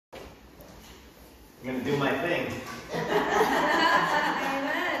I'm going to do my thing. Amen.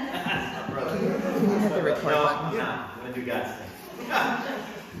 Brother. Hit the record button. No, I'm going to do God's thing.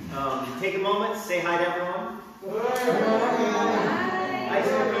 Take a moment, say hi to everyone. Hi,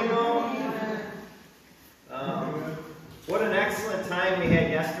 Serino. What an excellent time we had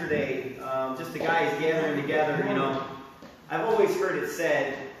yesterday. Just the guys gathering together, you know. I've always heard it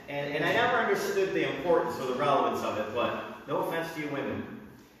said, and I never understood the importance or the relevance of it, but no offense to you women,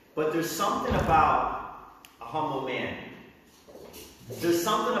 but there's something about a humble man. There's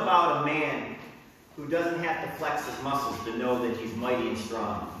something about a man who doesn't have to flex his muscles to know that he's mighty and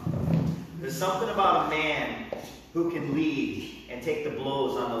strong. There's something about a man who can lead and take the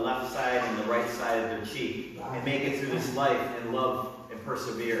blows on the left side and the right side of their cheek and make it through this life and love and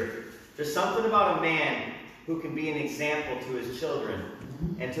persevere. There's something about a man who can be an example to his children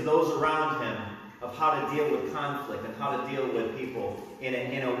and to those around him of how to deal with conflict and how to deal with people in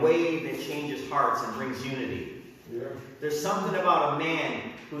a way that changes hearts and brings unity. Yeah. There's something about a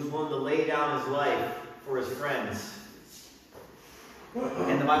man who's willing to lay down his life for his friends.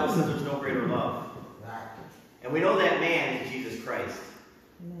 And the Bible says there's no greater love. And we know that man is Jesus Christ.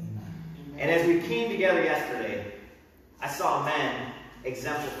 And as we came together yesterday, I saw men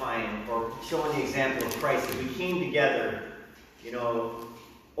exemplifying or showing the example of Christ. As we came together, you know,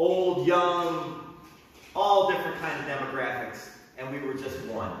 old, young, all different kinds of demographics, and we were just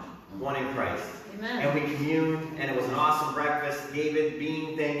one in Christ. Amen. And we communed, and it was an awesome breakfast. David,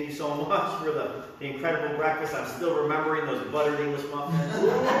 Bean, thank you so much for the incredible breakfast. I'm still remembering those buttered English muffins.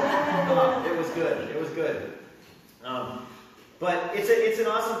 It was good. It was good. But it's an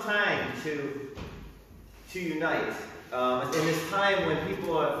awesome time to unite. In this time when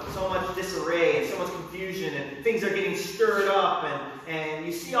people have so much disarray and so much confusion and things are getting stirred up and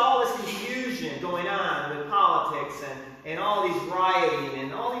you see all this confusion going on with politics and all these rioting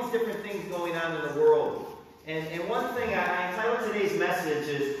and all these different things going on in the world. And one thing I entitled today's message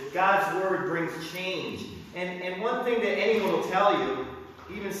is God's Word brings change. And one thing that anyone will tell you,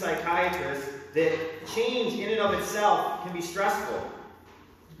 even psychiatrists, that change in and of itself can be stressful,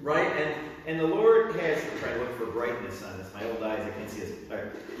 right? And the Lord has. I'm trying to look for brightness on this. My old eyes, I can't see this. All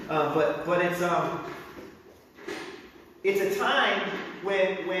right. But it's a time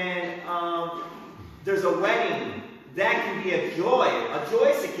when there's a wedding that can be a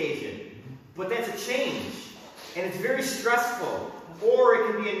joyous occasion, but that's a change, and it's very stressful. Or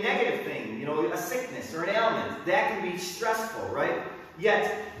it can be a negative thing, you know, a sickness or an ailment that can be stressful, right?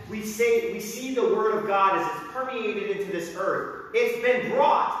 Yet we see the Word of God as it's permeated into this earth. It's been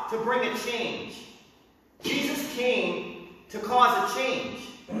brought to bring a change. Jesus came to cause a change.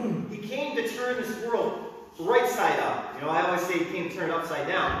 He came to turn this world right side up. You know, I always say he came to turn it upside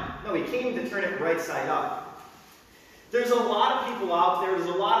down. No, he came to turn it right side up. There's a lot of people out there. There's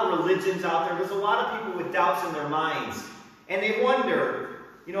a lot of religions out there. There's a lot of people with doubts in their minds. And they wonder,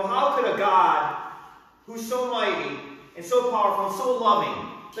 you know, how could a God who's so mighty and so powerful and so loving,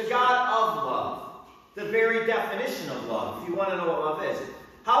 the God of love, the very definition of love, if you want to know what love is,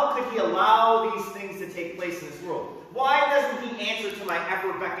 how could he allow these things to take place in this world? Why doesn't he answer to my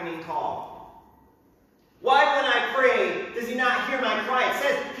ever-beckoning call? Why, when I pray, does he not hear my cry? It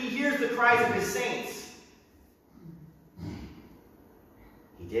says he hears the cries of his saints.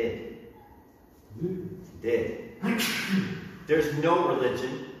 He did. He did. There's no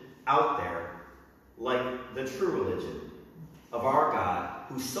religion out there like the true religion of our God,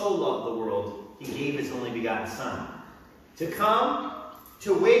 who so loved the world, he gave his only begotten Son to come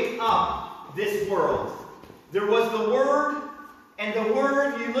to wake up this world. There was the Word, and the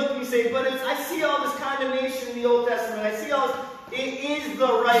Word, you look and you say, but I see all this condemnation in the Old Testament. I see all this. It is the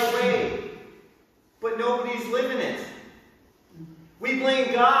right way, but nobody's living it. We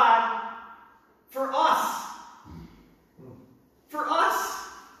blame God for us. For us,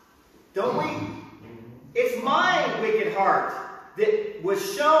 don't we? It's my wicked heart that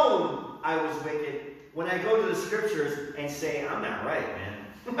was shown I was wicked when I go to the Scriptures and say, I'm not right, man.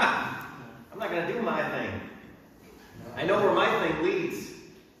 I'm not going to do my thing. I know where my thing leads.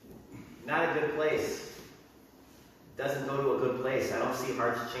 Not a good place. It doesn't go to a good place. I don't see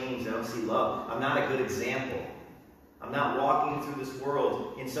hearts changed. I don't see love. I'm not a good example. I'm not walking through this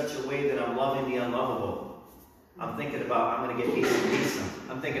world in such a way that I'm loving the unlovable. I'm thinking about, I'm going to get Asa.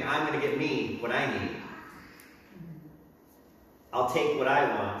 I'm thinking, I'm going to get me what I need. I'll take what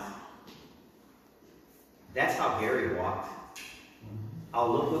I want. That's how Gary walked. I'll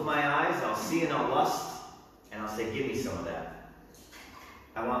look with my eyes, I'll see and I'll lust, and I'll say, give me some of that.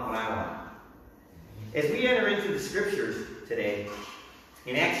 I want what I want. As we enter into the Scriptures today,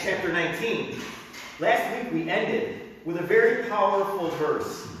 in Acts chapter 19, last week we ended with a very powerful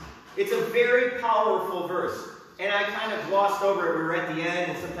verse. It's a very powerful verse. And I kind of glossed over it. We were at the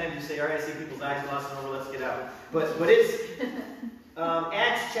end, and sometimes you say, all right, I see people's eyes glossing over, let's get out. But it's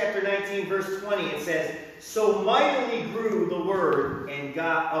Acts chapter 19, verse 20. It says, so mightily grew the word of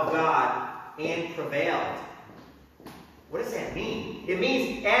God and prevailed. What does that mean? It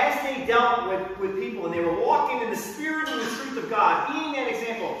means as they dealt with people and they were walking in the spirit and the truth of God, being that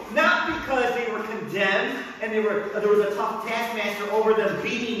example, not because they were condemned and there was a tough taskmaster over them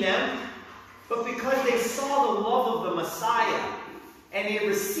beating them, but because they saw the love of the Messiah and they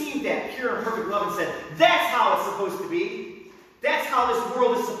received that pure and perfect love and said, that's how it's supposed to be. That's how this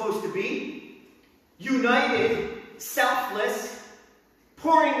world is supposed to be. United, selfless,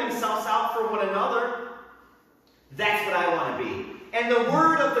 pouring themselves out for one another. That's what I want to be. And the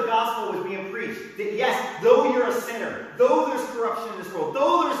word of the gospel was being preached. That yes, though you're a sinner, though there's corruption in this world,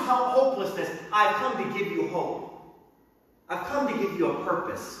 though there's hopelessness, I've come to give you hope. I've come to give you a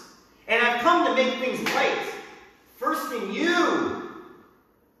purpose. And I've come to make things right. First in you.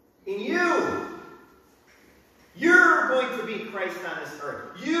 In you. You're going to be Christ on this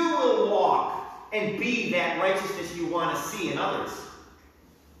earth. You will walk and be that righteousness you want to see in others.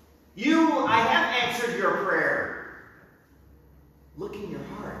 I have answered your prayer. Look in your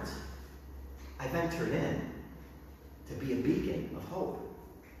heart. I've entered in to be a beacon of hope.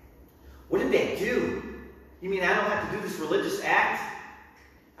 What did that do? You mean I don't have to do this religious act?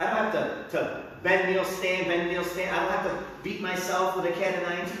 I don't have to bend, kneel, stand. I don't have to beat myself with a cat of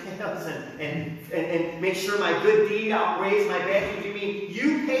nine tails and make sure my good deed outweighs my bad deed. You mean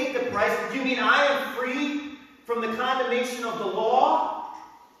you paid the price? Do you mean I am free from the condemnation of the law?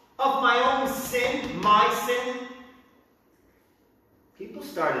 Of my own sin? My sin? People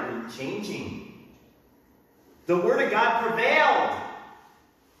started changing. The Word of God prevailed.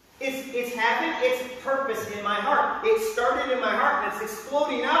 It's having its purpose in my heart. It started in my heart and it's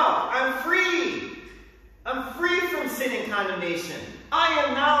exploding out. I'm free. I'm free from sin and condemnation. I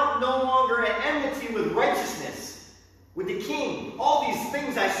am now no longer at enmity with righteousness, with the King. All these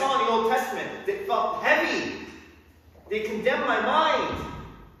things I saw in the Old Testament that felt heavy. They condemned my mind.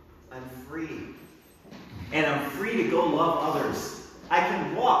 I'm free. And I'm free to go love others. I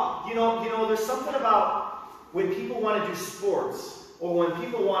can walk. You know, there's something about when people want to do sports or when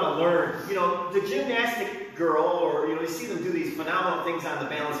people want to learn. You know, the gymnastic girl, or, you see them do these phenomenal things on the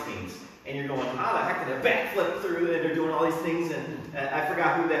balance beams. And you're going, how the heck did they backflip through? And they're doing all these things. And I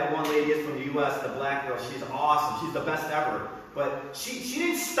forgot who that one lady is from the U.S., the black girl. She's awesome. She's the best ever. But she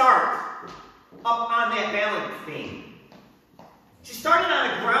didn't start up on that balance beam. She started on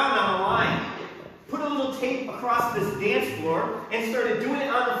the ground on the line. Put a little tape across this dance floor and started doing it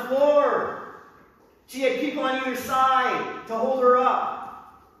on the floor. She had people on either side to hold her up.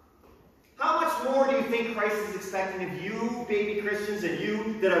 How much more do you think Christ is expecting of you, baby Christians, and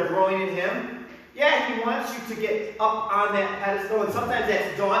you that are growing in Him? Yeah, He wants you to get up on that pedestal, and sometimes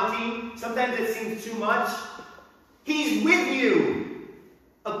that's daunting. Sometimes it seems too much. He's with you.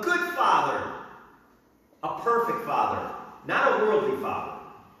 A good Father. A perfect Father. Not a worldly Father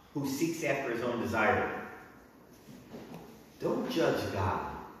who seeks after His own desire. Don't judge God.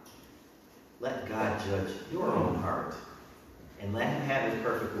 Let God judge your own heart. And let Him have His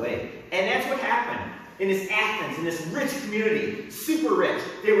perfect way. And that's what happened in this Athens, in this rich community. Super rich.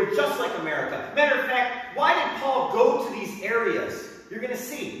 They were just like America. Matter of fact, why did Paul go to these areas? You're going to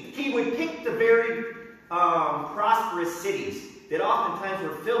see. He would pick the very prosperous cities that oftentimes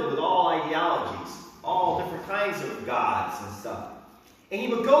were filled with all ideologies. All different kinds of gods and stuff. And he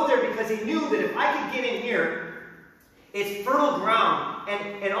would go there because he knew that if I could get in here, it's fertile ground,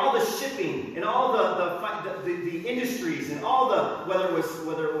 and all the shipping, and all the industries, and all the, whether it was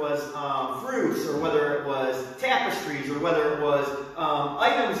fruits, or whether it was tapestries, or whether it was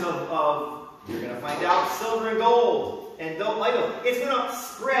items of you're going to find out, silver and gold, and those items. It's going to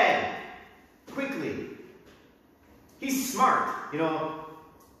spread quickly. He's smart,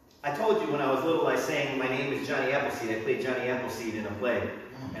 I told you when I was little, I sang My Name is Johnny Appleseed. I played Johnny Appleseed in a play.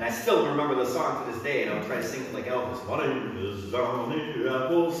 And I still remember the song to this day, and I would try to sing it like Elvis. My name is Johnny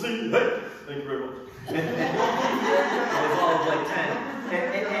Appleseed. Hey, thank you very much. I was all of like 10.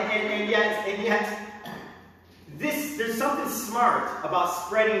 And yet, there's something smart about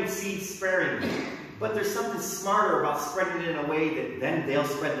spreading seed sparingly. But there's something smarter about spreading it in a way that then they'll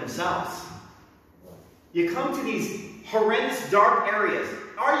spread themselves. You come to these horrendous dark areas.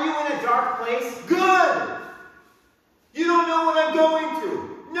 Are you in a dark place? Good! You don't know what I'm going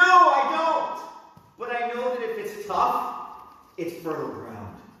through. No, I don't. But I know that if it's tough, it's fertile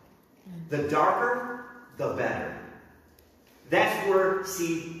ground. The darker, the better. That's where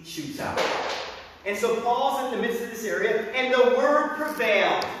seed shoots out. And so Paul's in the midst of this area, and the word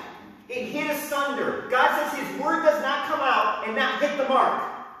prevailed. hit asunder. God says his word does not come out and not hit the mark.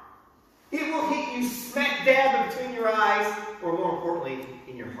 It will hit you smack dab between your eyes, or more importantly,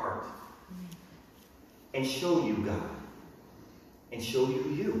 in your heart. And show you God. And show you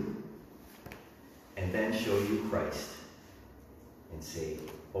you. And then show you Christ. And say,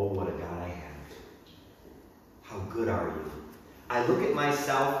 oh, what a God I have. How good are you? I look at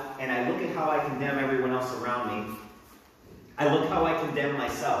myself, and I look at how I condemn everyone else around me. I look how I condemn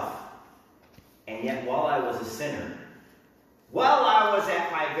myself. And yet, while I was a sinner, while I was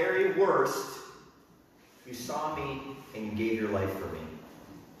at my very worst, you saw me and you gave your life for me.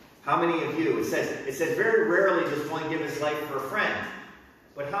 How many of you, it says very rarely does one give his life for a friend.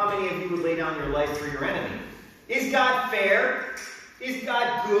 But how many of you would lay down your life for your enemy? Is God fair? Is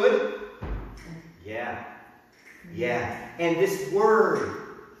God good? Yeah. Yeah. And this word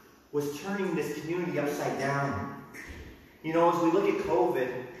was turning this community upside down. You know, as we look at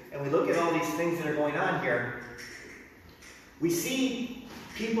COVID and we look at all these things that are going on here, we see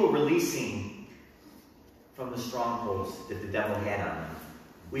people releasing from the strongholds that the devil had on them.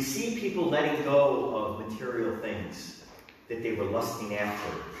 We see people letting go of material things that they were lusting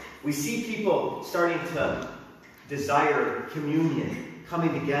after. We see people starting to desire communion,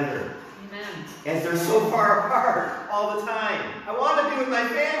 coming together. Amen. As they're so far apart all the time. I want to be with my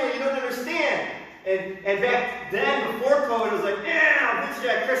family, you don't understand. And back then, before COVID, it was like, yeah, I'll visit you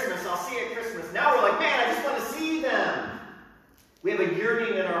at Christmas, I'll see you at Christmas. Now we're like, man, I just want to see them. We have a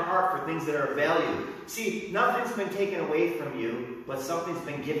yearning in our heart for things that are of value. See, nothing's been taken away from you, but something's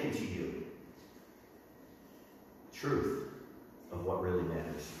been given to you. Truth of what really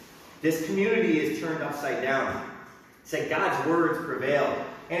matters. This community is turned upside down. It said God's words prevailed.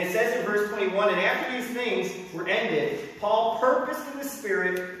 And it says in verse 21, and after these things were ended, Paul purposed in the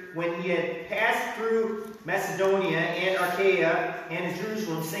Spirit when he had passed through Macedonia and Achaia and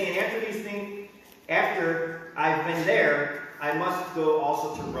Jerusalem, saying, after these things, after I've been there, I must go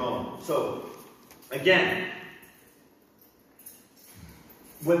also to Rome. So, again,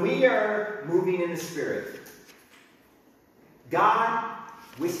 when we are moving in the Spirit, God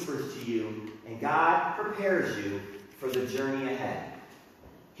whispers to you, and God prepares you for the journey ahead.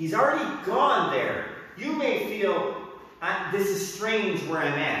 He's already gone there. You may feel, this is strange where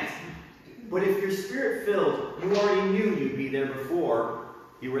I'm at. But if you're Spirit-filled, you already knew you'd be there before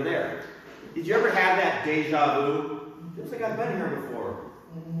you were there. Did you ever have that deja vu? Feels like I've been here before.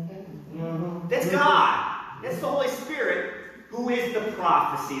 That's God. That's the Holy Spirit, who is the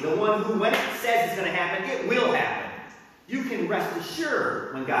prophecy. The one who, when it says it's going to happen, it will happen. You can rest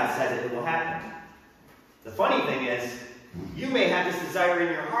assured when God says it, it will happen. The funny thing is, you may have this desire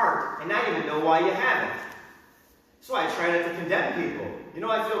in your heart and not even know why you have it. So I try not to condemn people. You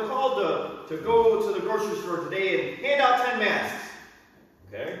know, I feel called to go to the grocery store today and hand out 10 masks.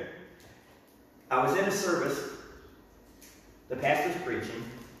 Okay? I was in a service. The pastor's preaching.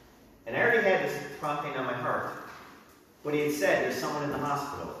 And I already had this prompting on my heart. What he had said, there's someone in the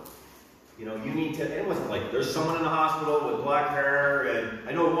hospital. You know, you need to, it wasn't like, there's someone in the hospital with black hair, and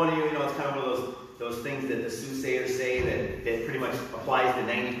I know one of you, you know, it's kind of one of those things that the soothsayers say that pretty much applies to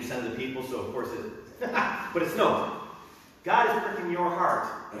 90% of the people, so of course it, but it's no. God is pricking your heart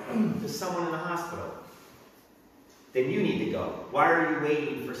to someone in the hospital. Then you need to go. Why are you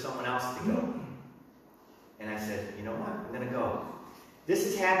waiting for someone else to go? And I said, you know what? I'm going to go. This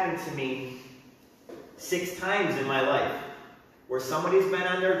has happened to me 6 times in my life, where somebody's been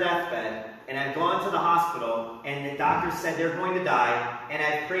on their deathbed, and I've gone to the hospital, and the doctor said they're going to die, and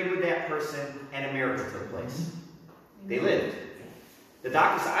I prayed with that person, and a miracle took place. They lived. The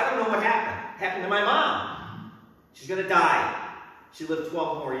doctor said, I don't know what happened. It happened to my mom. She's going to die. She lived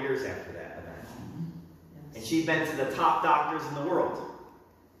 12 more years after that event. And she'd been to the top doctors in the world.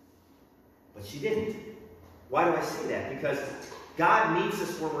 But she didn't. Why do I say that? Because God meets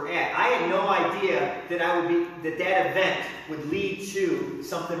us where we're at. I had no idea that that event would lead to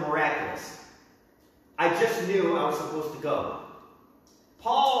something miraculous. I just knew I was supposed to go.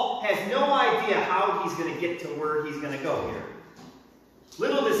 Paul has no idea how he's going to get to where he's going to go here.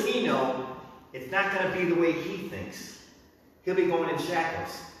 Little does he know, it's not going to be the way he thinks. He'll be going in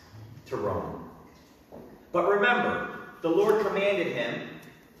shackles to Rome. But remember, the Lord commanded him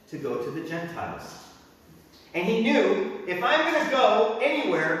to go to the Gentiles. And he knew, if I'm going to go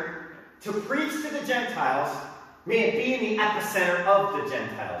anywhere to preach to the Gentiles, may it be in the epicenter of the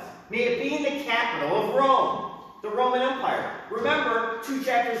Gentiles. May it be in the capital of Rome, the Roman Empire. Remember, 2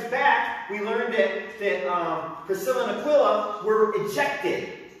 chapters back, we learned that Priscilla and Aquila were ejected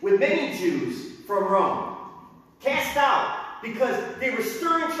with many Jews from Rome. Cast out because they were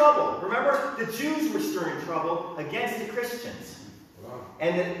stirring trouble. Remember, the Jews were stirring trouble against the Christians.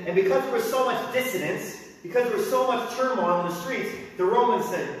 And because there was so much dissonance, because there was so much turmoil in the streets, the Romans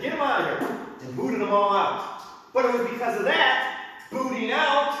said, get them out of here, and booted them all out. But it was because of that, booting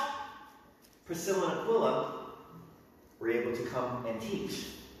out, Priscilla and Aquila were able to come and teach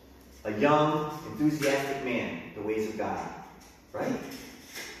a young, enthusiastic man the ways of God. Right?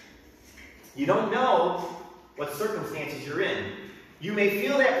 You don't know what circumstances you're in. You may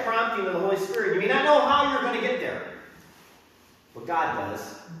feel that prompting of the Holy Spirit. You may not know how you're going to get there. But God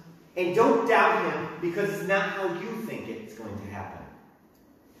does. And don't doubt Him, because it's not how you think it's going to happen.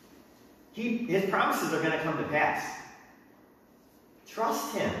 His promises are going to come to pass.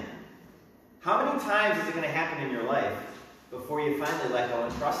 Trust Him. How many times is it going to happen in your life before you finally let go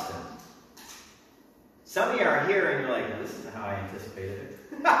and trust Him? Some of you are here and you're like, no, this isn't how I anticipated it.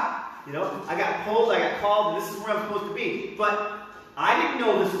 You know, I got pulled, I got called, and this is where I'm supposed to be. But I didn't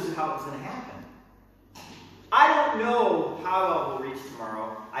know this was how it was going to happen. I don't know how I will reach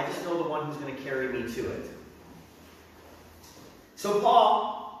tomorrow. I just know the one who's going to carry me to it. So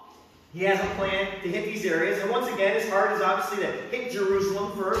Paul, he has a plan to hit these areas. And once again, his heart is obviously to hit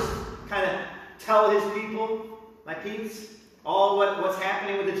Jerusalem first. Kind of tell his people, my peeps, all what's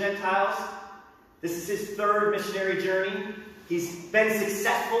happening with the Gentiles. This is his third missionary journey. He's been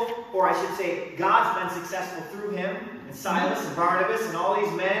successful, or I should say, God's been successful through him, and Silas and Barnabas and all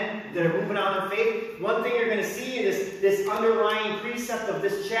these men that are moving on in faith. One thing you're going to see in this underlying precept of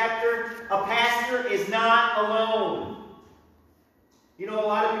this chapter, a pastor is not alone. You know, a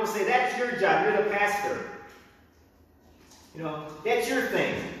lot of people say, that's your job, you're the pastor. You know, that's your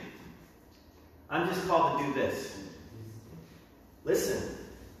thing. I'm just called to do this. Listen,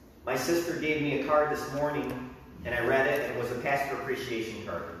 my sister gave me a card this morning, and I read it, and it was a pastor appreciation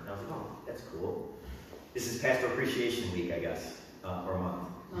card. And I was like, oh, that's cool. This is Pastor Appreciation Week, I guess, or month.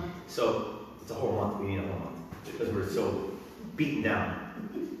 So it's a whole month. We need a whole month because we're so beaten down.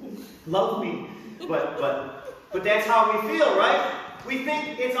 Love me, but that's how we feel, right? We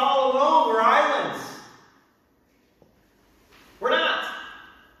think it's all alone. We're islands. We're not.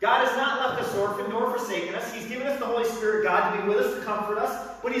 God has not left us orphaned nor forsaken us. He's given us the Holy Spirit, God, to be with us, to comfort us.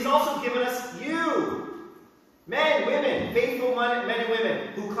 But He's also given us you. Men, women, faithful men and women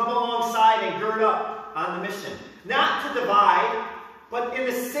who come alongside and gird up on the mission. Not to divide, but in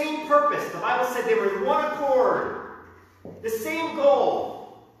the same purpose. The Bible said they were in one accord. The same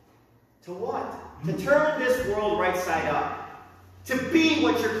goal. To what? To turn this world right side up. To be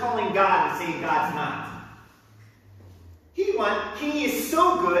what you're calling God and saying God's not. He is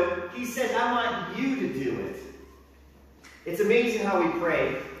so good, He says, I want you to do it. It's amazing how we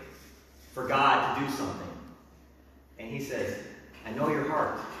pray for God to do something. And He says, I know your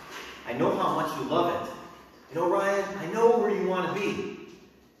heart. I know how much you love it. You know, Ryan, I know where you want to be.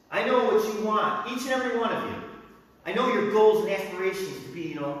 I know what you want, each and every one of you. I know your goals and aspirations to be,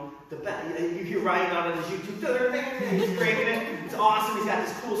 you know, the best. You're writing on his YouTube, he's cranking it. It's awesome. He's got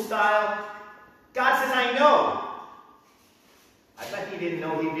this cool style. God says, I know. I bet he didn't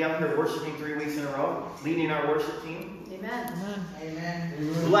know he'd be up here worshiping 3 weeks in a row, leading our worship team. Amen.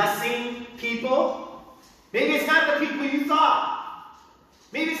 Amen. Blessing people. Maybe it's not the people you thought.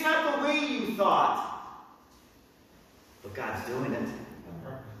 Maybe it's not the way you thought. But God's doing it.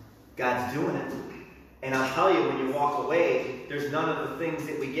 God's doing it. And I'll tell you, when you walk away, there's none of the things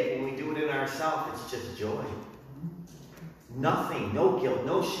that we get when we do it in ourselves. It's just joy. Nothing. No guilt.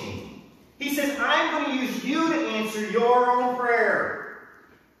 No shame. He says, I'm going to use you to answer your own prayer.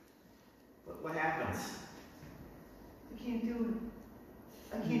 But what happens? I can't do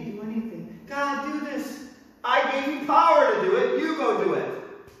it. I can't do anything. God, do this. I gave you power to do it. You go do it.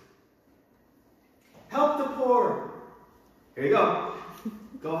 Help the poor. Here you go.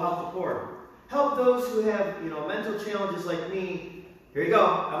 Go help the poor. Help those who have, mental challenges like me. Here you go.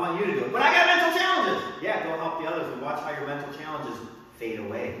 I want you to do it. But I got mental challenges. Yeah, go help the others and watch how your mental challenges fade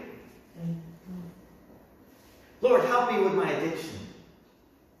away. Lord, help me with my addiction.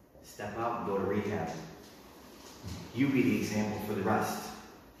 Step out and go to rehab. You be the example for the rest.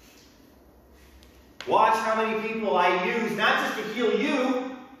 Watch how many people I use, not just to heal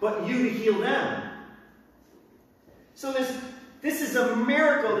you, but you to heal them. So this is a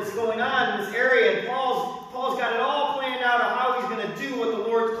miracle that's going on in this area, and Paul's got it all planned out of how he's going to do what the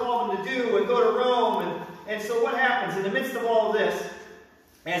Lord's called him to do and go to Rome. And so what happens in the midst of all of this?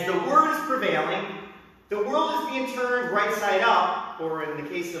 As the word is prevailing, the world is being turned right side up, or in the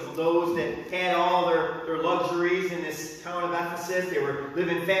case of those that had all their luxuries in this town of Ephesus, they were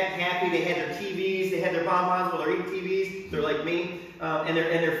living fat and happy, they had their TVs, they had their bonbons while they're eating TVs, they're like me, and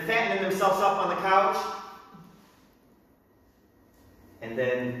they're fattening themselves up on the couch. And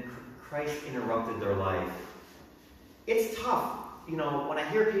then Christ interrupted their life. It's tough. when I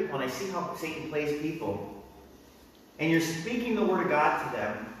hear people and I see how Satan plays people, and you're speaking the word of God to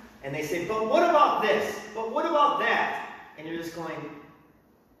them, and they say, but what about this? But what about that? And you're just going,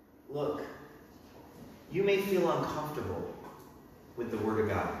 look, you may feel uncomfortable with the word of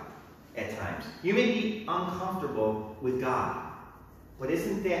God at times. You may be uncomfortable with God. But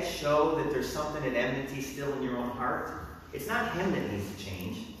isn't that show that there's something at enmity still in your own heart? It's not him that needs to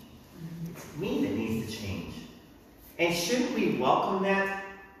change. It's me that needs to change. And shouldn't we welcome that?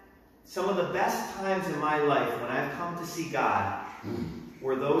 Some of the best times in my life when I've come to see God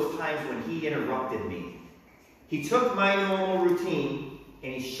were those times when he interrupted me. He took my normal routine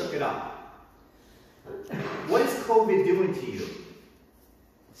and he shook it up. What is COVID doing to you? It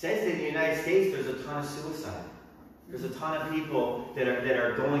says that in the United States there's a ton of suicide. There's a ton of people that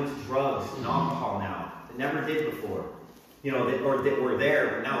are going to drugs and alcohol now that never did before. That were there,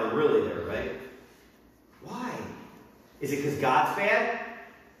 but now they're really there, right? Why? Is it because God's bad?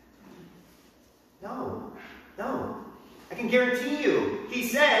 No. I can guarantee you. He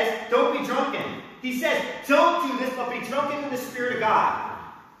says, don't be drunken. He says, don't do this, but be drunken in the Spirit of God.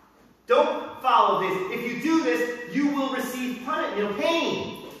 Don't follow this. If you do this, you will receive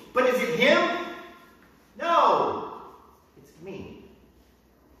pain. But is it him? No. It's me.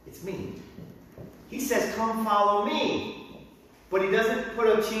 It's me. He says, come follow me. But he doesn't put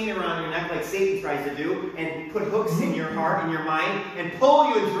a chain around your neck like Satan tries to do and put hooks in your heart and your mind and pull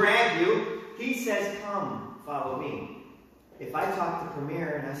you and drag you. He says, come follow me. If I talk to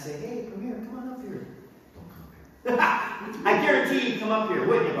Premier and I say, hey, Premier, come on up here. Don't come up here. I guarantee he'd come up here,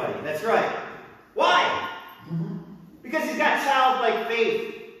 wouldn't you, buddy? That's right. Why? Because he's got childlike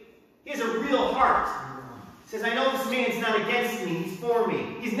faith. He has a real heart. He says, I know this man's not against me. He's for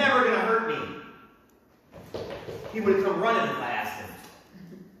me. He's never going to hurt me. He would have come running if I asked him.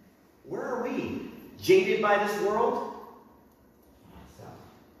 Where are we? Jaded by this world?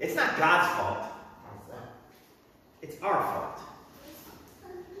 It's not God's fault. It's our fault.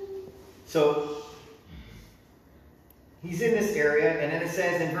 So, he's in this area, and then it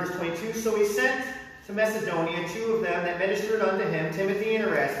says in verse 22, so he sent to Macedonia 2 of them that ministered unto him, Timothy and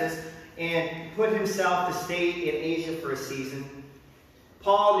Erastus, and put himself to stay in Asia for a season.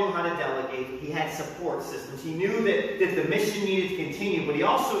 Paul knew how to delegate. He had support systems. He knew that the mission needed to continue, but he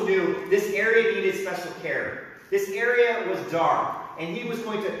also knew this area needed special care. This area was dark, and he was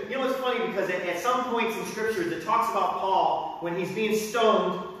going to... it's funny because at some points in Scriptures it talks about Paul when he's being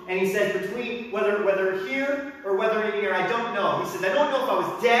stoned, and he says between whether here or whether in here, I don't know. He says, I don't know if I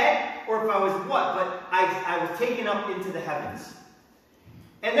was dead or if I was what, but I was taken up into the heavens.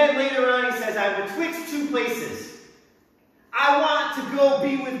 And then later on he says, I'm betwixt two places. I want to go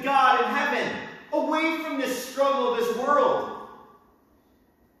be with God in heaven, away from this struggle of this world.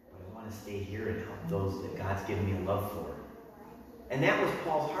 But I want to stay here and help those that God's given me a love for. And that was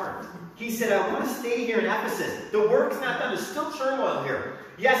Paul's heart. He said, I want to stay here in Ephesus. The work's not done. There's still turmoil here.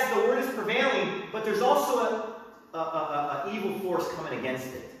 Yes, the word is prevailing, but there's also an evil force coming against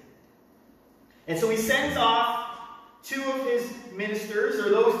it. And so he sends off 2 of his ministers, or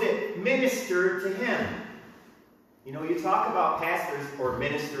those that minister to him. You talk about pastors or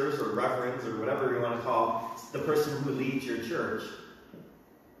ministers or reverends or whatever you want to call the person who leads your church.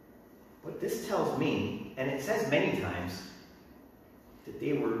 But this tells me, and it says many times, that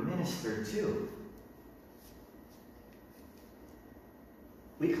they were ministered to.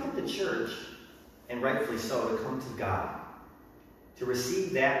 We come to church, and rightfully so, to come to God, to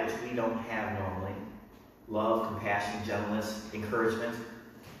receive that which we don't have normally. Love, compassion, gentleness, encouragement.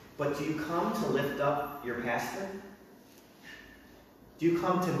 But do you come to lift up your pastor? Do you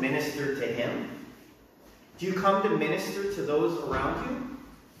come to minister to him? Do you come to minister to those around you?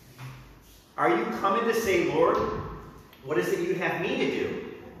 Are you coming to say, Lord, what is it you'd have me to do?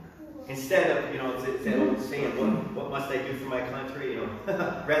 Instead of, saying, what must I do for my country?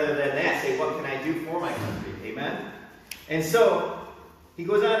 Rather than that, say, what can I do for my country? Amen? And so, he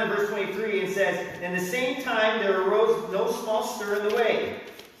goes on in verse 23 and says, in the same time there arose no small stir in the way.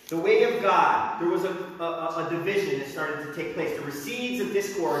 The way of God. There was a division that started to take place. There were seeds of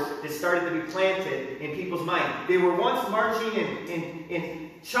discord that started to be planted in people's mind. They were once marching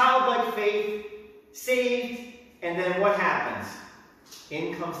in childlike faith, saved, and then what happens?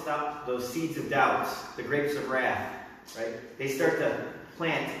 In comes those seeds of doubts, the grapes of wrath, right? They start to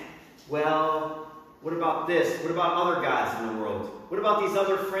plant, well, what about this? What about other gods in the world? What about these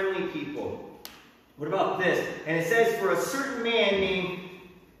other friendly people? What about this? And it says, for a certain man named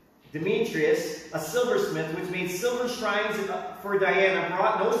Demetrius, a silversmith, which made silver shrines for Diana,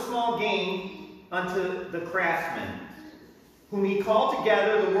 brought no small gain unto the craftsmen, whom he called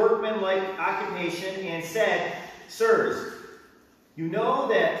together the workmen like occupation, and said, Sirs, You know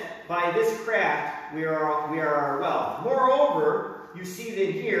that by this craft we are our wealth. Moreover, you see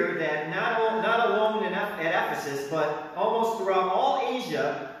that here that not alone at Ephesus, but almost throughout all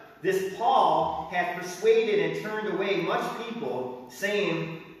Asia, this Paul hath persuaded and turned away much people,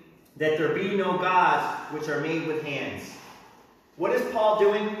 saying that there be no gods which are made with hands. What is Paul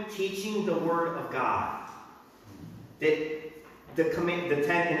doing? Teaching the word of God. That in the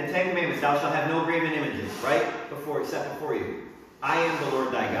Ten Commandments, thou shalt have no graven images, right? Set before you. I am the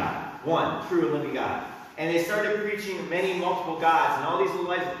Lord thy God. One, true and living God. And they started preaching many multiple gods and all these little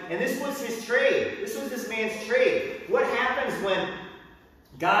lies. And this was his trade. This was this man's trade. What happens when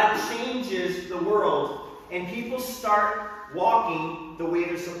God changes the world and people start walking the way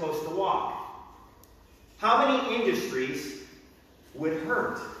they're supposed to walk? How many industries would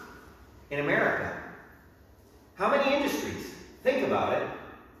hurt in America? How many industries? Think about it.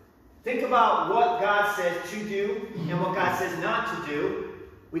 Think about what God says to do and what God says not to do.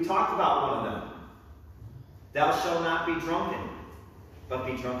 We talked about one of them. Thou shalt not be drunken, but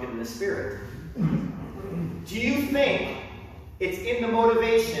be drunken in the Spirit. Do you think it's in the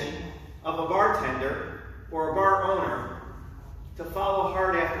motivation of a bartender or a bar owner to follow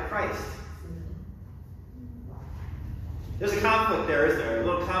hard after Christ? There's a conflict there, isn't there? A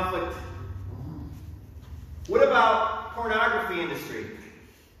little conflict. What about pornography industry?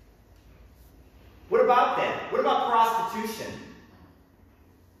 What about that? What about prostitution?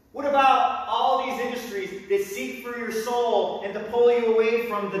 What about all these industries that seek for your soul and to pull you away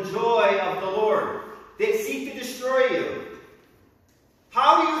from the joy of the Lord? That seek to destroy you.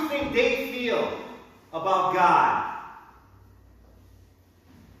 How do you think they feel about God?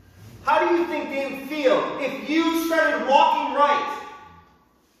 How do you think they would feel if you started walking right?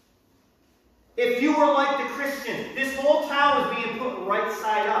 If you were like the Christians, this whole town was being put right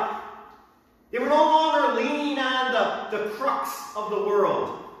side up. They were no longer leaning on the crux of the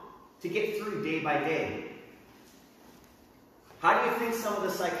world to get through day by day. How do you think some of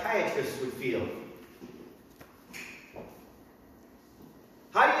the psychiatrists would feel?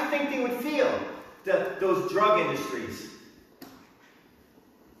 How do you think they would feel, those drug industries?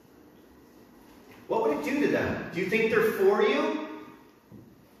 What would it do to them? Do you think they're for you?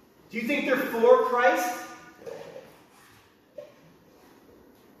 Do you think they're for Christ?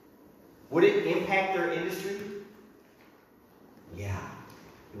 Would it impact their industry? Yeah,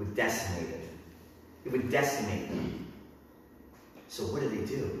 it would decimate it. It would decimate them. So what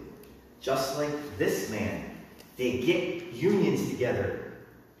do? Just like this man, they get unions together.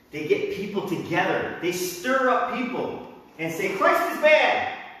 They get people together. They stir up people and say, Christ is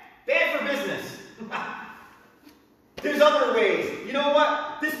bad. Bad for business. There's other ways. You know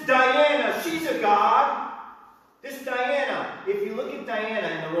what? This Diana, she's a god. This Diana, if you look at Diana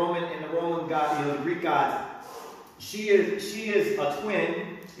in the Roman god, the Greek gods, she is a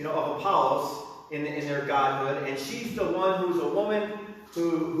twin, of Apollos in their godhood, and she's the one who's a woman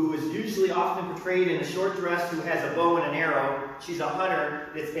who is usually often portrayed in a short dress, who has a bow and an arrow. She's a hunter.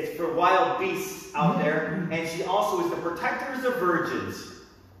 It's for wild beasts out there, and she also is the protectors of virgins.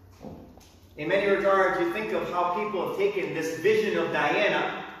 In many regards, you think of how people have taken this vision of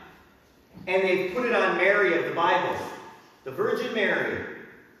Diana and they've put it on Mary of the Bible. The Virgin Mary.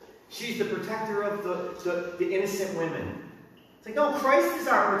 She's the protector of the innocent women. It's like, no, Christ is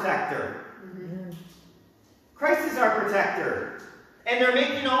our protector. Christ is our protector. And they're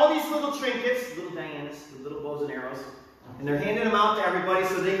making all these little trinkets, little Dianas, with little bows and arrows, and they're handing them out to everybody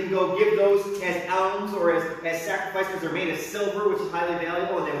so they can go give those as alms or as sacrifices. They're made of silver, which is highly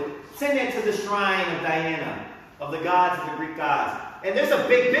valuable, and they would send that to the shrine of Diana, of the gods, of the Greek gods. And there's a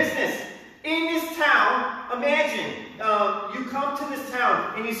big business. In this town, imagine, you come to this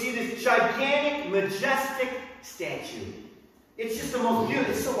town and you see this gigantic, majestic statue. It's just the most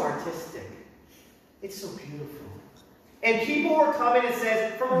beautiful. It's so artistic. It's so beautiful. And people were coming, it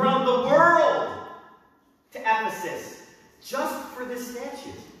says, from around the world to Ephesus just for this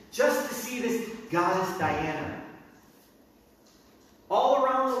statue. Just to see this goddess Diana. All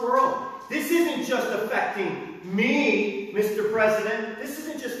around the world. This isn't just affecting me, Mr. President. This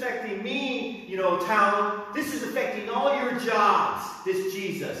isn't just affecting me, town. This is affecting all your jobs, this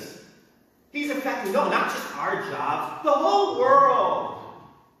Jesus. He's affecting, no, not just our jobs, the whole world.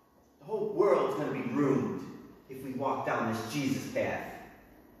 The whole world's going to be ruined if we walk down this Jesus path.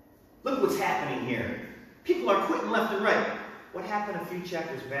 Look what's happening here. People are quitting left and right. What happened a few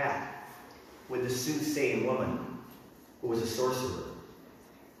chapters back with the soothsaying woman who was a sorcerer?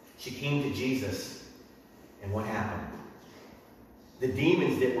 She came to Jesus, and what happened? The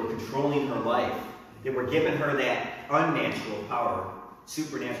demons that were controlling her life, that were giving her that unnatural power,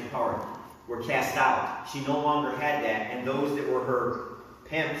 supernatural power, were cast out. She no longer had that, and those that were her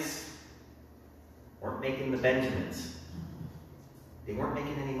pimps weren't making the Benjamins. They weren't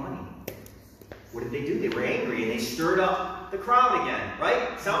making any money. What did they do? They were angry, and they stirred up the crowd again,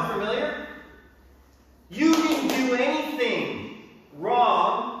 right? Sound familiar? You didn't do anything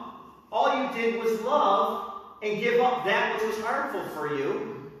wrong. All you did was love and give up that which was harmful for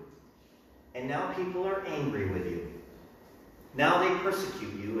you. And now people are angry with you. Now they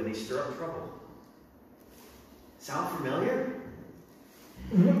persecute you and they stir up trouble. Sound familiar?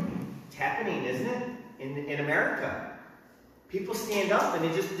 It's happening, isn't it? In America. People stand up and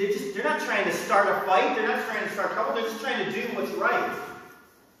they're not trying to start a fight. They're not trying to start trouble. They're just trying to do what's right.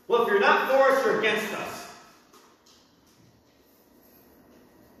 Well, if you're not for us, you're against us.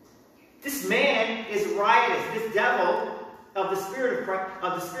 This man is riotous. This devil of the spirit of Christ,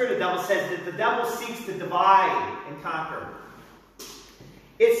 of the spirit of the devil says that the devil seeks to divide and conquer.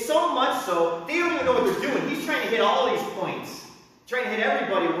 It's so much so, they don't even know what they're doing. He's trying to hit all these points. Trying to hit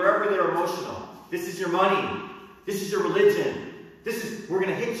everybody wherever they're emotional. This is your money. This is your religion. We're going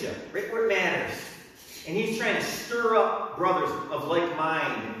to hit you right where it matters. And he's trying to stir up brothers of like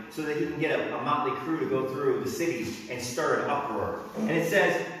mind so that he can get a motley crew to go through the cities and stir an uproar. And it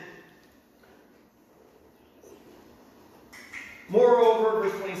says, moreover,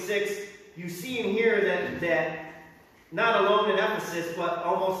 verse 26, you see and hear that not alone in Ephesus, but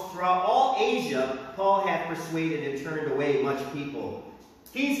almost throughout all Asia, Paul hath persuaded and turned away much people.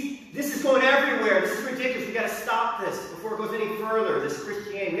 This is going everywhere. This is ridiculous. We've got to stop this before it goes any further. This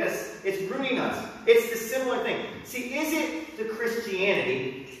Christianity, it's ruining us. It's the similar thing. See, is it the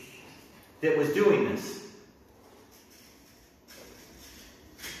Christianity that was doing this?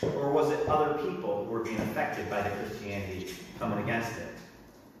 Or was it other people who were being affected by the Christianity coming against it?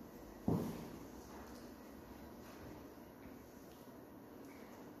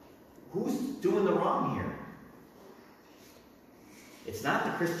 Who's doing the wrong here? It's not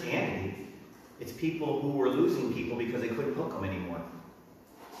the Christianity. It's people who were losing people because they couldn't hook them anymore.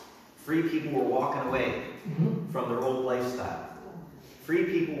 Free people were walking away from their old lifestyle. Free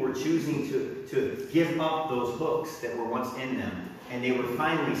people were choosing to give up those hooks that were once in them. And they were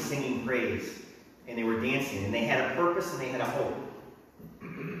finally singing praise. And they were dancing. And they had a purpose and they had a hope.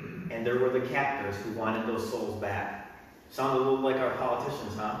 And there were the captors who wanted those souls back. Sound a little like our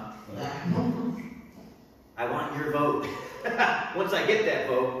politicians, huh? I want your vote. Once I get that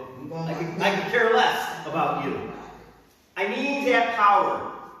vote, I can care less about you. I need that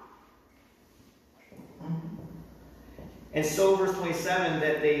power. And so, verse 27,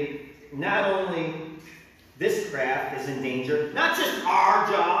 that they not only this craft is in danger, not just our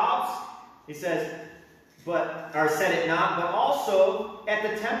jobs, he says, or said it not, but also at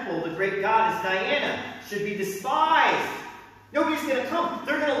the temple, the great goddess Diana should be despised. Nobody's going to come.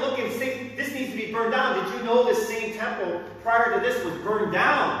 They're going to look and say, this needs to be burned down. Did you know this same temple prior to this was burned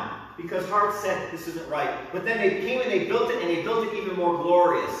down? Because hearts said this isn't right. But then they came and they built it, and they built it even more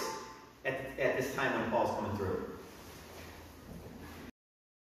glorious at this time when Paul's coming through.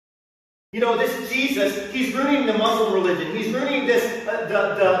 You know, this Jesus, he's ruining the Muslim religion. He's ruining this,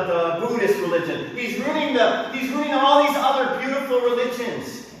 the Buddhist religion. He's ruining all these other beautiful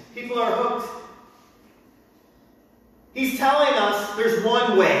religions. People are hooked. He's telling us there's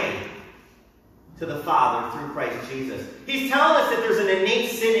one way to the Father through Christ Jesus. He's telling us that there's an innate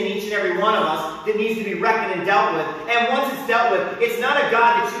sin in each and every one of us that needs to be reckoned and dealt with. And once it's dealt with, it's not a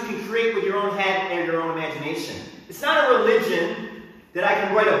God that you can create with your own head and your own imagination. It's not a religion that I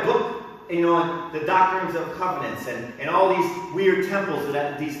can write a book, you know, on the doctrines of covenants and all these weird temples,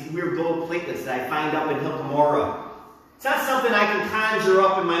 these weird gold platelets that I find up in Hill Cumorah. It's not something I can conjure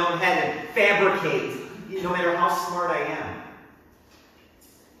up in my own head and fabricate, no matter how smart I am.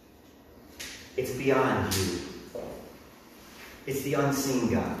 It's beyond you. It's the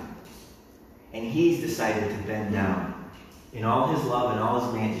unseen God. And he's decided to bend down in all his love and all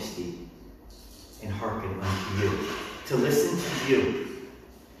his majesty and hearken unto you, to listen to you.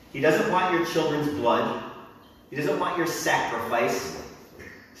 He doesn't want your children's blood. He doesn't want your sacrifice.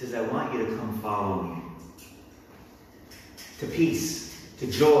 He says, I want you to come follow me. To peace, to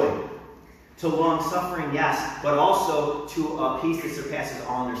joy, to long-suffering, yes, but also to a peace that surpasses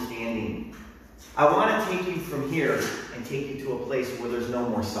all understanding. I want to take you from here and take you to a place where there's no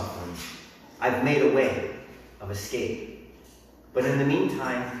more suffering. I've made a way of escape. But in the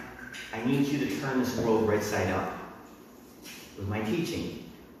meantime, I need you to turn this world right side up with my teaching.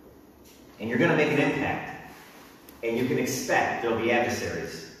 And you're going to make an impact. And you can expect there'll be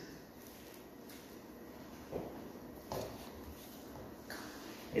adversaries.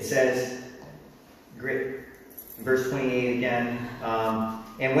 It says, verse 28 again,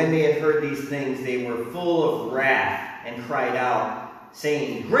 And when they had heard these things, they were full of wrath and cried out,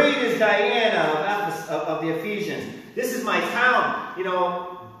 saying, "Great is Diana of the Ephesians. This is my town." You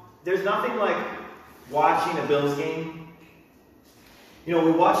know, there's nothing like watching a Bills game. You know,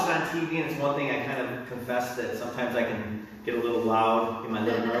 we watch it on TV, and it's one thing I kind of confess that sometimes I can get a little loud in my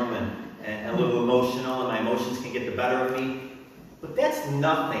living room and a little emotional, and my emotions can get the better of me. But that's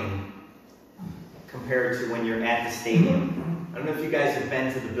nothing compared to when you're at the stadium. I don't know if you guys have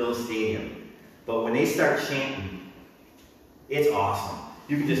been to the Bills Stadium, but when they start chanting, it's awesome.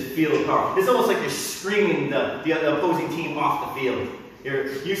 You can just feel the power. It's almost like you're screaming the opposing team off the field.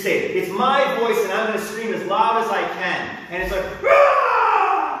 You say, "It's my voice, and I'm going to scream as loud as I can." And it's like,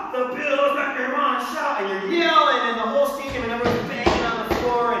 "Ah! The Bills, come on, shout!" And you're yelling, and the whole stadium, and everyone's banging on the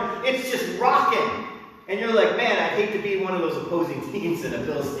floor, and it's just rocking. And you're like, "Man, I'd hate to be one of those opposing teams in a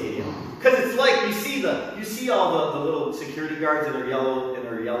Bills stadium." Because it's like you see all the little security guards in their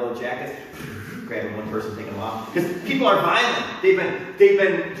yellow jackets, grabbing one person, taking them off. Because people are violent. They've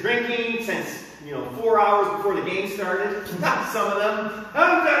been drinking since 4 hours before the game started. Some of them.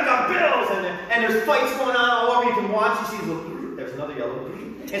 "I'm the Bills!" And there's fights going on all over. You can watch. You see there's another yellow.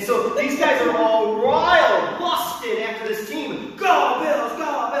 And so these guys are all riled, lusted after this team. "Go Bills!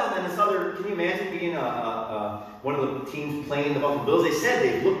 Go Bills!" And this other, can you imagine being one of the teams playing the Buffalo Bills? They said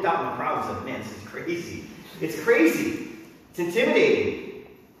they looked out in the crowd and said, "Man, this is crazy. It's crazy. It's intimidating."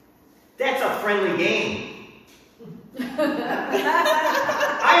 That's a friendly game.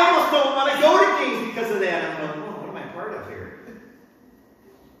 I almost don't want to go to games because of that. I'm like, "Oh, what am I part of here?"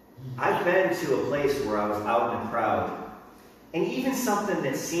 I've been to a place where I was out in a crowd, and even something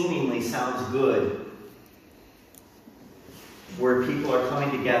that seemingly sounds good, where people are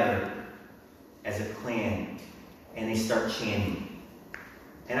coming together as a clan, and they start chanting.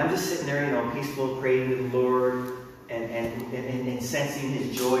 And I'm just sitting there, peaceful, praying to the Lord, and sensing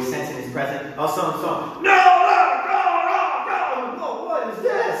His joy, sensing His presence. All of a sudden, "No! What is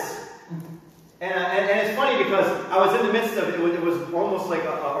this?" And it's funny because I was in the midst of it. It was almost like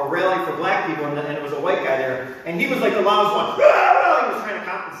a rally for black people, and it was a white guy there, and he was like the loudest one. He was trying to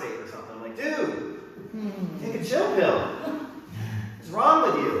compensate or something. I'm like, "Dude, take a chill pill. What's wrong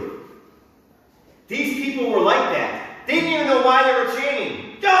with you?" These people were like that. They didn't even know why they were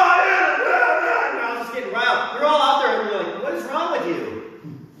chanting. I was just getting riled. They're all out there, and they're like, "What is wrong with you?"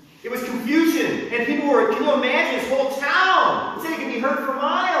 It was confusion, and people were, can you imagine this whole town? It said it could be heard for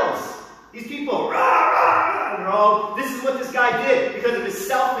miles. These people, rah, rah, rah, and all, this is what this guy did because of his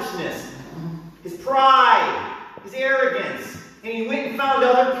selfishness, his pride, his arrogance. And he went and found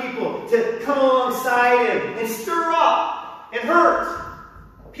other people to come alongside him and stir up and hurt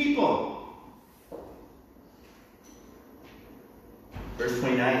people. Verse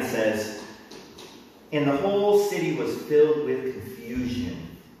 29 says, "And the whole city was filled with confusion.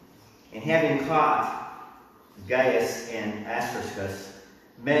 And having caught Gaius and Aristarchus,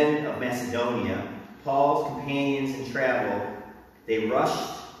 men of Macedonia, Paul's companions in travel, they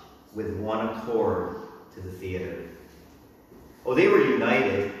rushed with one accord to the theater." Oh, they were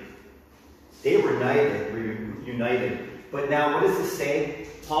united. They were united. But now, what does this say?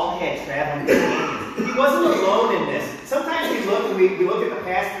 Paul had traveling companions. He wasn't alone in this. Sometimes we look at the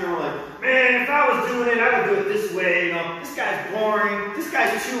pastor and we're like, "Man, if I was doing it, I would do it this way. This guy's boring. This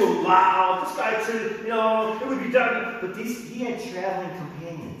guy's too loud. This guy too, it would be done." But he had traveling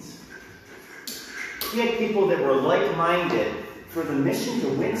companions. He had people that were like-minded for the mission to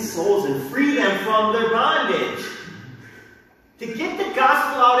win souls and free them from their bondage. To get the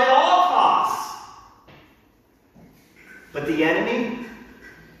gospel out at all costs. But the enemy,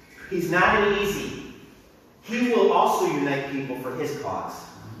 he's not an easy. He will also unite people for his cause.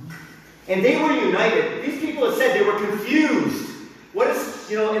 And they were united. These people had said they were confused. What is,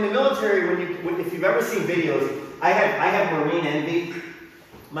 in the military, if you've ever seen videos, I have Marine envy.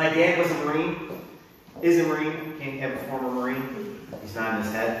 My dad was a Marine, is a Marine, can't have a former Marine. He's not in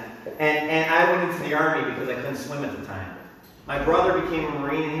his head. And I went into the Army because I couldn't swim at the time. My brother became a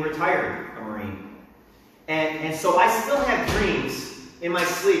Marine and he retired a Marine. And so I still have dreams in my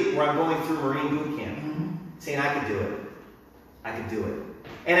sleep where I'm going through Marine boot camp, saying I could do it. I could do it.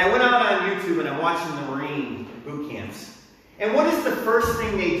 And I went out on YouTube and I'm watching the Marine boot camps. And what is the first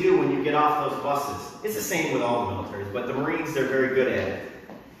thing they do when you get off those buses? It's the same with all the militaries, but the Marines, they're very good at it.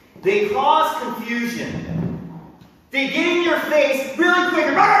 They cause confusion. They get in your face really quick.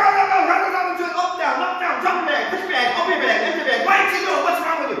 Up, down, jump your bag, put your bag, open your bag, empty your bag. Why did you go? What's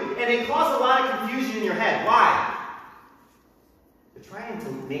wrong with you? And they cause a lot of confusion in your head. Why? They're trying to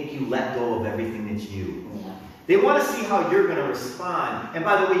make you let go of everything that's you. Yeah. They want to see how you're going to respond. And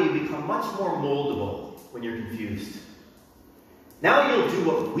by the way, you become much more moldable when you're confused. Now you'll do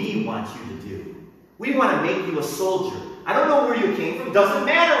what we want you to do. We want to make you a soldier. I don't know where you came from. Doesn't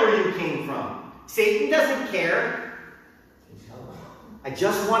matter where you came from. Satan doesn't care. I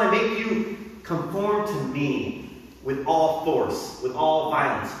just want to make you conform to me with all force, with all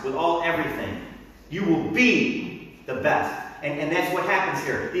violence, with all everything. You will be the best. And that's what happens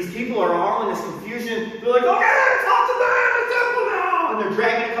here. These people are all in this confusion. They're like, okay, talk to them in the temple now. And they're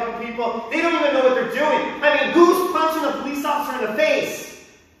dragging a couple people. They don't even know what they're doing. I mean, who's punching a police officer in the face?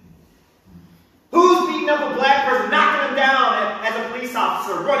 Who's beating up a black person, knocking him down as a police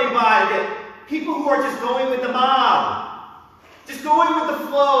officer, running by? People who are just going with the mob. Just going with the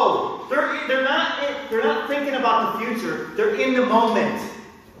flow. They're not thinking about the future. They're in the moment.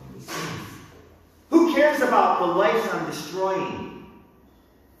 Who cares about the lives I'm destroying?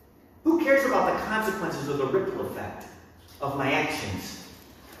 Who cares about the consequences of the ripple effect of my actions?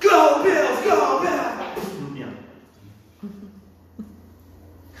 Go, Bills! Go, Bills! You know.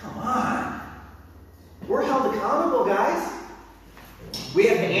 Come on. We're held accountable, guys. We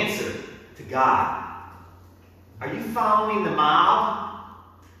have to answer to God. Are you following the mob?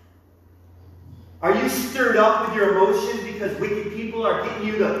 Are you stirred up with your emotions because wicked people are getting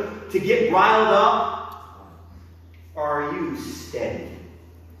you to get riled up? Or are you steady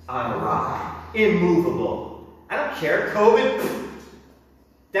on a rock, immovable? I don't care. COVID,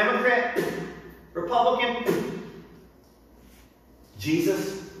 Democrat, Republican,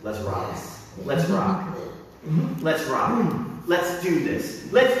 Jesus, let's rock. Let's rock. Let's rock. Let's do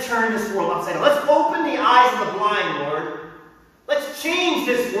this. Let's turn this world upside down. Let's open the eyes of the blind, Lord. Let's change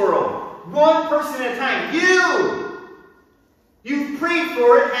this world. One person at a time. You've prayed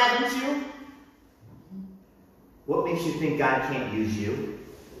for it, haven't you? What makes you think God can't use you?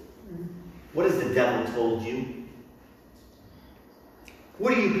 What has the devil told you?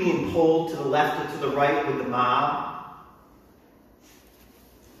 What are you being pulled to the left or to the right with the mob?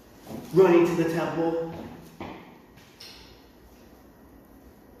 Running to the temple?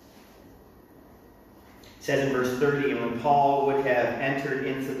 It says in verse 30, and when Paul would have entered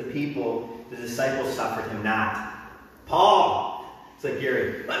into the people, the disciples suffered him not. Paul! It's like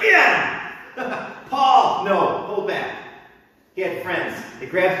Gary, let me at him! Paul! No, hold back. He had friends. They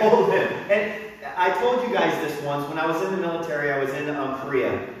grabbed hold of him. And I told you guys this once. When I was in the military, I was in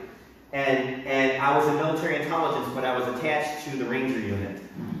Korea. And I was in military intelligence, but I was attached to the Ranger unit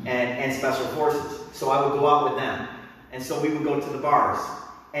and Special Forces. So I would go out with them. And so we would go to the bars.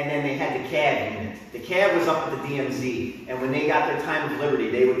 And then they had the CAV unit. The CAV was up at the DMZ. And when they got their time of liberty,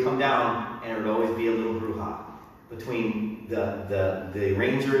 they would come down, and it would always be a little brouhaha between the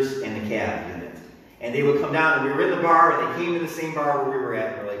Rangers and the CAV unit. And they would come down, and we were in the bar, and they came to the same bar where we were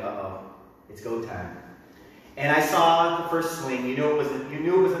at, and we're like, uh-oh, it's go time. And I saw the first swing. You knew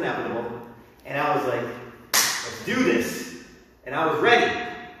it was inevitable. And I was like, let's do this. And I was ready.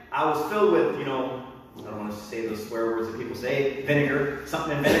 I was filled with, I don't want to say those swear words that people say, vinegar,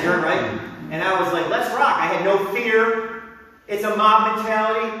 something in vinegar, right? And I was like, let's rock. I had no fear. It's a mob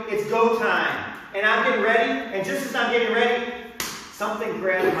mentality. It's go time. And I'm getting ready, and just as I'm getting ready, something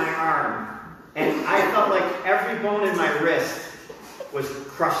grabbed my arm. And I felt like every bone in my wrist was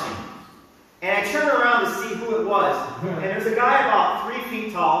crushing. And I turned around to see who it was. And there's a guy about 3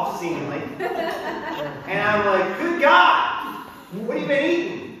 feet tall, seemingly. And I'm like, good God, what have you been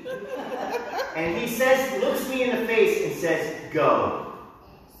eating? And he looks me in the face and says, go.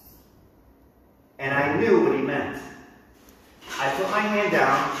 And I knew what he meant. I put my hand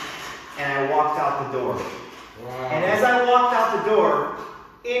down and I walked out the door. Wow. And as I walked out the door,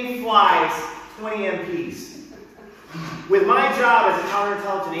 in flies 20 MPs. With my job as a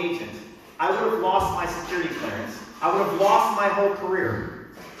counterintelligence agent, I would have lost my security clearance. I would have lost my whole career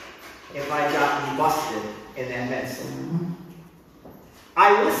if I had gotten busted in that midst.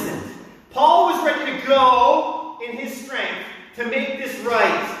 I listened. Paul was ready to go in his strength to make this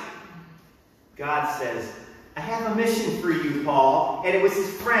right. God says, I have a mission for you, Paul. And it was his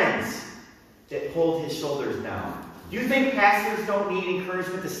friends that pulled his shoulders down. Do you think pastors don't need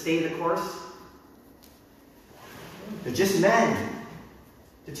encouragement to stay the course? They're just men.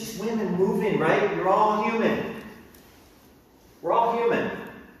 They're just women moving, right? You're all human. We're all human.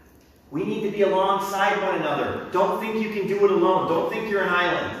 We need to be alongside one another. Don't think you can do it alone. Don't think you're an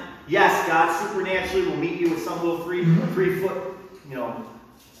island. Yes, God supernaturally will meet you with some little 3 foot,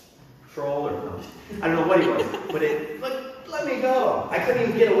 troll or no, I don't know what he was. But let me go. I couldn't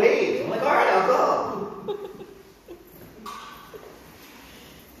even get away. I'm like, all right, I'll go.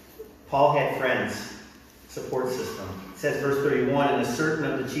 Paul had friends, support system. It says, verse 31, and a certain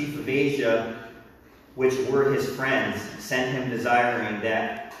of the chief of Asia, which were his friends, sent him desiring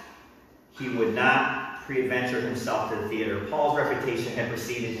that he would not pre-adventure himself to the theater. Paul's reputation had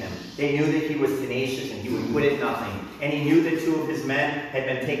preceded him. They knew that he was tenacious and he would quit at nothing. And he knew that 2 of his men had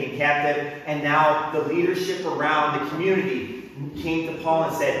been taken captive. And now the leadership around the community came to Paul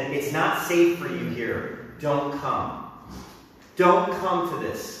and said, it's not safe for you here. Don't come. Don't come to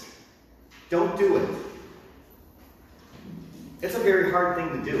this. Don't do it. It's a very hard thing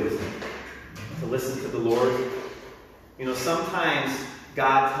to do, isn't it? To listen to the Lord. You know, sometimes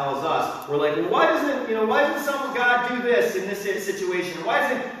God tells us, we're like, well, why doesn't God do this in this situation?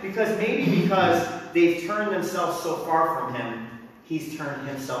 Why isn't it? Because they've turned themselves so far from him, he's turned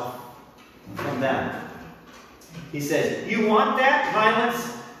himself from them. He says, you want that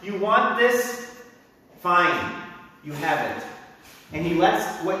violence? You want this? Fine. You have it. And he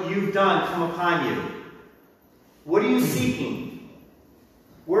lets what you've done come upon you. What are you seeking?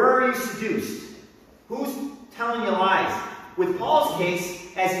 Where are you seduced? Who's telling you lies? With Paul's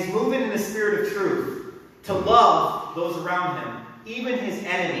case, as he's moving in the spirit of truth, to love those around him, even his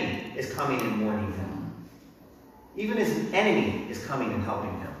enemy is coming and warning him. Even his enemy is coming and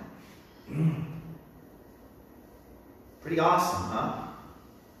helping him. Pretty awesome, huh?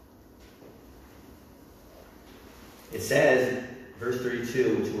 It says, verse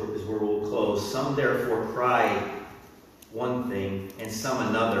 32, which is where we'll close, some therefore cried one thing, and some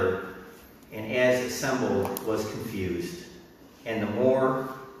another, and as assembled was confused. And the more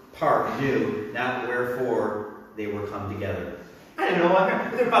part knew not wherefore they were come together. I don't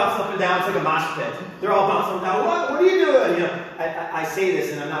know, they're bouncing up and down, it's like a mosh pit. They're all bouncing up and down, what are you doing? You know, I say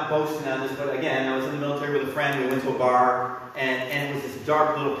this, and I'm not boasting on this, but again, I was in the military with a friend, we went to a bar, and it was this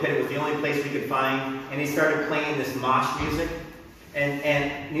dark little pit, it was the only place we could find, and he started playing this mosh music.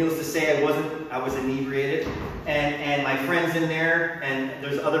 And needless to say, I was inebriated, and my friend's in there, and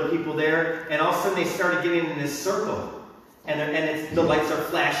there's other people there, and all of a sudden they started getting in this circle, and the lights are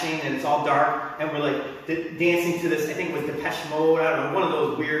flashing, and it's all dark, and we're like dancing to this. I think it was Depeche Mode, I don't know, one of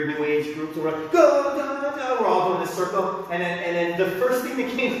those weird new age groups. We're like, go, go, go. We're all doing this circle, and then the first thing that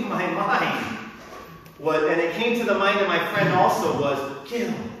came to my mind was, and it came to the mind of my friend also, was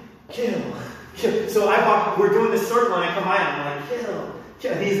kill, kill. So we're doing this circle, and I come by, and I'm like, kill,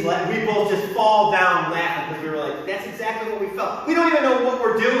 kill. We both just fall down laughing, because we were like, that's exactly what we felt. We don't even know what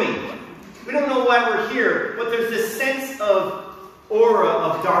we're doing. We don't know why we're here, but there's this sense of aura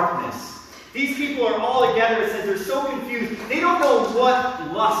of darkness. These people are all together. It says they're so confused. They don't know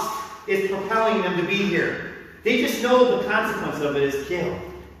what lust is propelling them to be here. They just know the consequence of it is kill,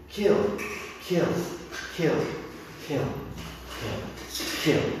 kill, kill, kill, kill,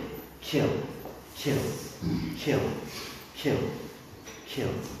 kill, kill, kill, kill, kill,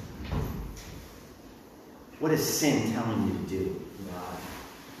 kill. What is sin telling you to do?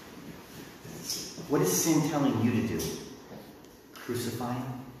 What is sin telling you to do? Crucify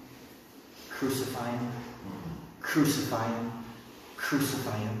him? Crucify him? Crucify him?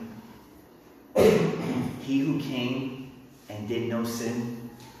 Crucify him? He who came and did no sin.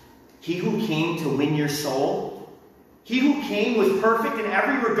 He who came to win your soul. He who came was perfect in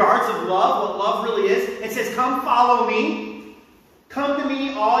every regards of love, what love really is. It says, come follow me. Come to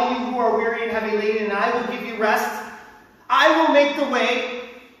me, all you who are weary and heavy laden, and I will give you rest. I will make the way.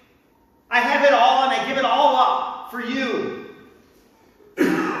 I have it all, and I give it all up for you.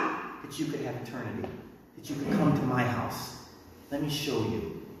 That you could have eternity. That you could come to my house. Let me show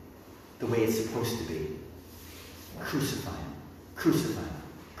you the way it's supposed to be. Crucify him. Crucify him.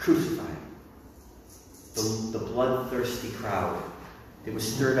 Crucify him. The bloodthirsty crowd that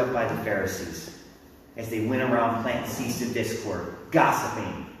was stirred up by the Pharisees as they went around planting seeds of discord,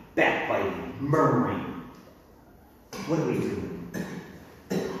 gossiping, backbiting, murmuring. What are we doing?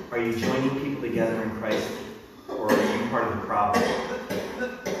 Are you joining people together in Christ, or are you part of the problem?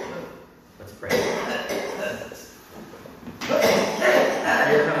 Let's pray.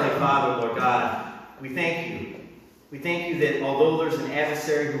 Dear Heavenly Father, Lord God, we thank you. We thank you that although there's an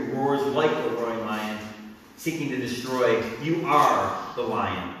adversary who roars like a roaring lion, seeking to destroy, you are the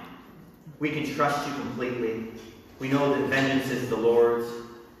lion. We can trust you completely. We know that vengeance is the Lord's.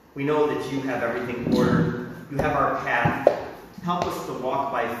 We know that you have everything ordered. You have our path. Help us to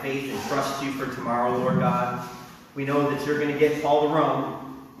walk by faith and trust you for tomorrow, Lord God. We know that you're going to get Paul to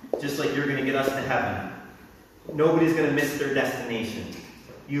Rome, just like you're going to get us to heaven. Nobody's going to miss their destination.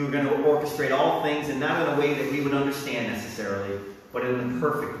 You are going to orchestrate all things, and not in a way that we would understand necessarily, but in a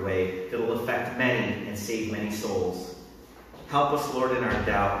perfect way that will affect many and save many souls. Help us, Lord, in our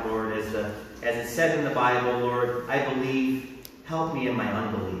doubt, Lord, as it said in the Bible, Lord, I believe. Help me in my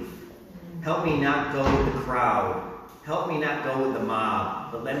unbelief. Help me not go with the crowd. Help me not go with the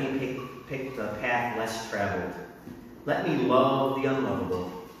mob, but let me pick the path less traveled. Let me love the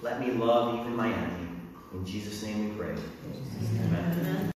unlovable. Let me love even my enemy. In Jesus' name we pray. Amen.